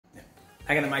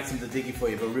I'm going to make some tzatziki for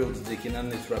you, but real tzatziki, none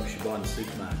of this rubbish you buy in the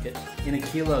supermarket. In a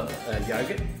kilo of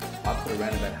yogurt, I put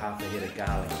around about half a head of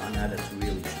garlic. I know that's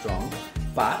really strong,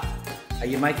 but are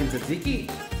you making tzatziki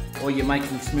or are you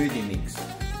making smoothie mix?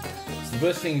 So the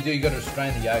first thing you do, you've got to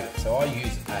strain the yogurt. So I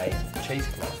use a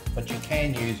cheesecloth, but you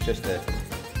can use just a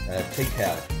tea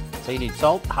towel. So you need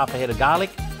salt, half a head of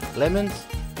garlic, lemons.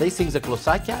 These things are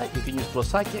glausakia. You can use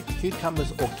glausakia,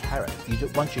 cucumbers or carrot.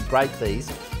 Once you grate these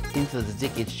into the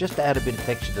tzatziki, it's just to add a bit of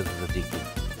texture to the tzatziki.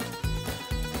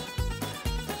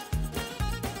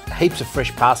 Heaps of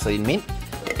fresh parsley and mint.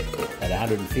 At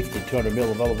 150, 200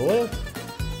 ml of olive oil.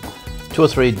 2 or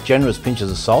 3 generous pinches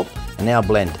of salt, and now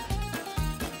blend.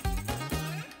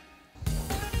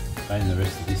 Strain the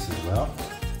rest of this as well.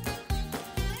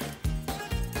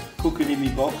 Cook it in me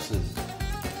boxes.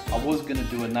 I was going to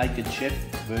do a naked chef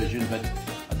version, but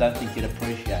I don't think you'd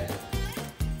appreciate it.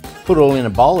 Put it all in a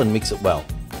bowl and mix it well.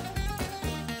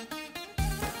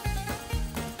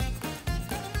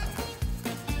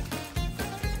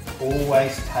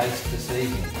 Always taste the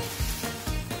seasoning.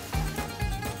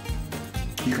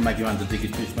 You can make your own tzatziki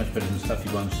too. It's much better than stuff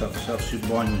you buy in shop.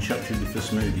 Buying in shop should be for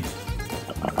smoothies.